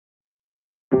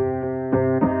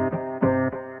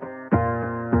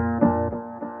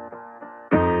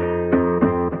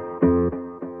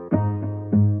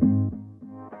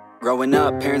Growing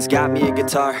up, parents got me a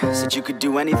guitar. Said you could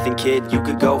do anything, kid, you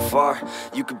could go far.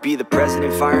 You could be the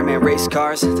president, fireman, race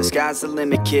cars. The sky's the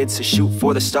limit, kid, so shoot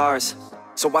for the stars.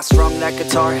 So I strummed that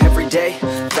guitar every day.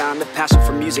 Found the passion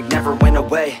for music never went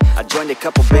away. I joined a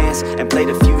couple bands and played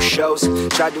a few shows.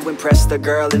 Tried to impress the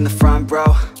girl in the front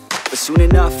row. But soon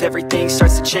enough, everything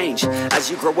starts to change. As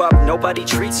you grow up, nobody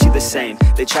treats you the same.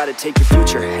 They try to take your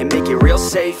future and make it real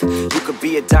safe. You could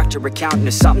be a doctor, accountant,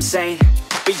 or something sane.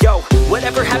 But yo,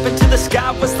 whatever happened to the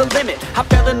sky was the limit. I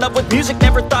fell in love with music,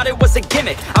 never thought it was a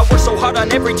gimmick. I worked so hard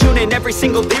on every tune and every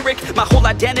single lyric. My whole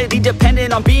identity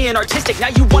depended on being artistic. Now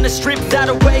you wanna strip that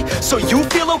away, so you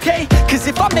feel okay? Cause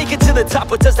if I make it to the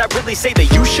top, what does that really say?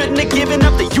 That you shouldn't have given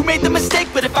up, that you made the mistake?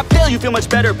 But if I fail, you feel much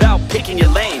better about picking your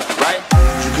lane, right?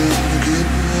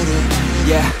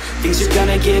 Yeah, things are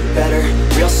gonna get better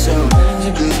real soon.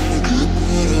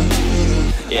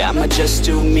 Yeah, I'ma just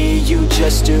do me, you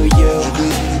just do you.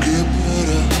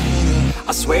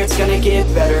 I swear it's gonna get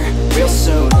better real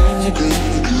soon.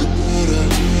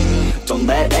 Don't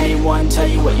let anyone tell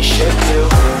you what you should do.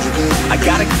 I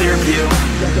got a clear view,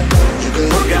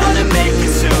 we're gonna make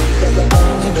it soon.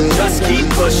 Just keep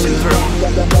pushing through.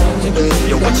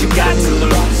 Yo, what you got to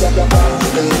lose?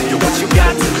 Yo, what you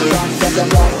got to lose?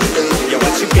 Yo,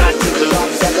 what you got to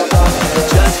lose?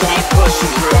 Just keep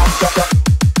pushing through.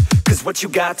 Cause what you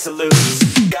got to lose?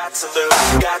 Got to lose,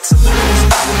 got to lose,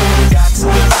 got to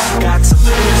lose, got to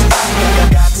lose,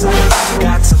 got to lose,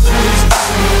 got to lose,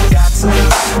 got to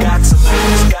lose, got to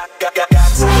lose, got to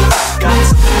lose,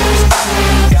 got to lose,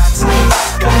 got to lose,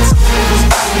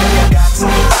 got to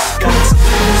lose, got to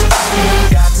lose,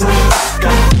 got to lose.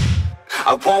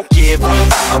 I won't give up,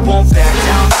 I won't back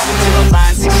down until the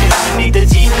line 6 feet underneath the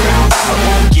deep ground. I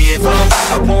won't give up,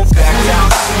 I won't back down.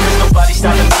 There's nobody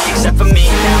stopping me except for me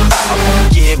now. I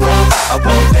won't give up, I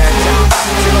won't back down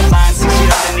until the line 6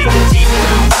 feet underneath the deep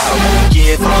ground. I won't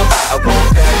give up, I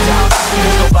won't back down.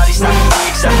 There's nobody stopping me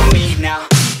except for me now.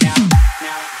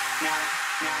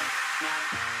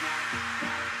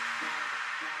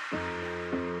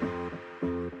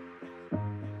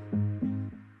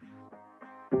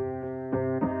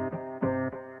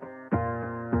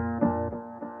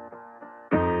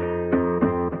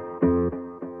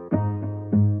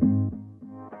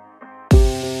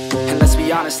 Let's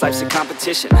be honest, life's a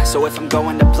competition. So if I'm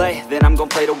going to play, then I'm gonna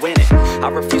play to win it. I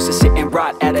refuse to sit and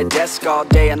rot at a desk all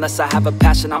day unless I have a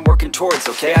passion I'm working towards,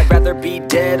 okay? I'd rather be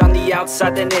dead on the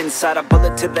outside than inside. A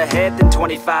bullet to the head than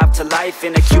 25 to life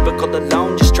in a cubicle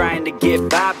alone, just trying to get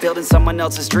by, building someone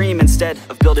else's dream instead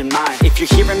of building mine. If you're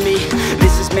hearing me,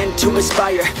 this is meant to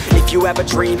inspire. If you have a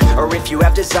dream or if you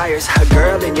have desires, a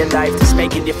girl in your life that's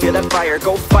making you feel that fire,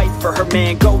 go fight for her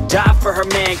man, go die for her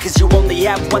man. Cause you only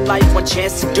have one life, one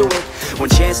chance to do it, one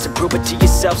chance to prove it to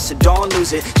yourself, so don't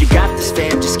lose it. You got this,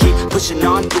 fam, just keep pushing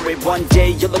on through it. One day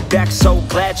you'll look back so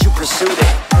glad you pursued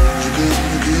it.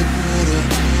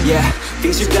 Yeah,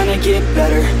 things are gonna get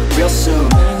better real soon.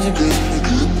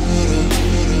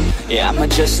 Yeah, I'ma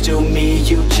just do me,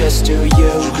 you just do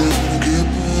you.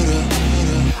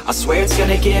 I swear it's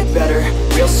gonna get better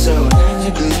real soon.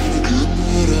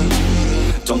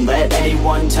 Don't let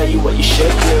anyone tell you what you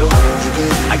should do.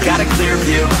 I got a clear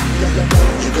view,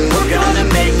 we're gonna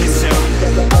make it soon.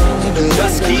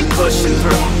 Just keep pushing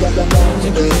through.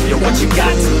 Yo, what you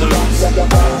got to lose?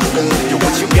 Yo,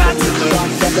 what you got to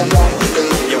lose?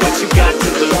 Yo, what you got to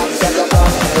lose?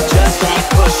 Just keep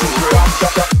pushing through.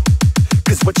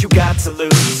 Cause what you got to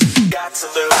lose? Got to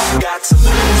lose, got to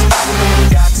lose,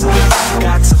 got to lose,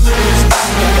 got to lose,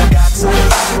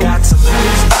 got to lose, got to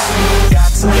lose,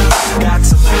 got to lose, got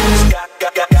to lose, got to lose,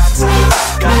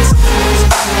 got to lose,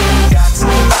 got to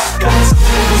lose,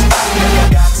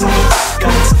 got to lose,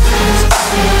 got to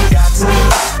lose, got to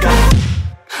lose.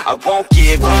 I won't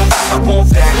give up, I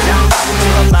won't back down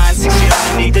until the line 6 feet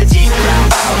underneath the deep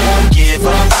ground. I won't give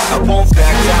up, I won't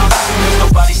back down. There's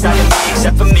nobody stopping me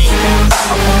except for me now.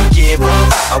 I won't give up,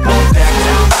 I won't back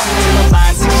down until the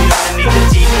line 6 feet underneath the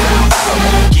deep ground. I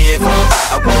won't give up,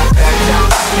 I won't back down.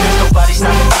 There's nobody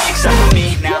stopping me except for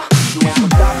me now. You ain't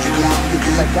gonna stop me now,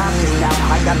 because I got this now.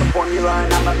 I got the formula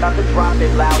and I'm about to drop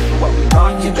it loud. So what we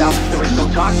talking about? There is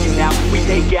no talking now. We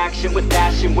take action with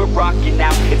passion, we're rocking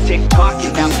now. It's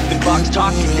tick-tocking now, the clock's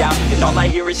talking down. And all I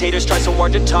hear is haters try so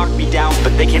hard to talk me down,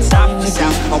 but they can't stop the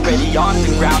sound, already on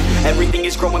the ground. Everything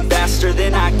is growing faster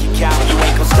than I can count. You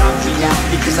ain't gonna stop me now,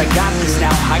 because I got this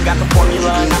now. I got the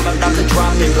formula and I'm about to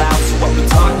drop it loud. So what we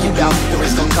talking about? There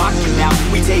is no talking now.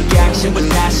 We take action with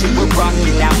passion, we're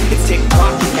rocking now. It's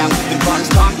tick-tocking now, the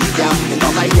clock's talking down. And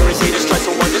all I hear is haters try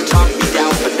so hard to talk me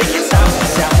down, but they can't stop the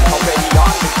sound, already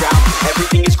on the ground.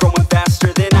 Everything is growing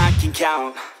faster than I can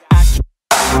count.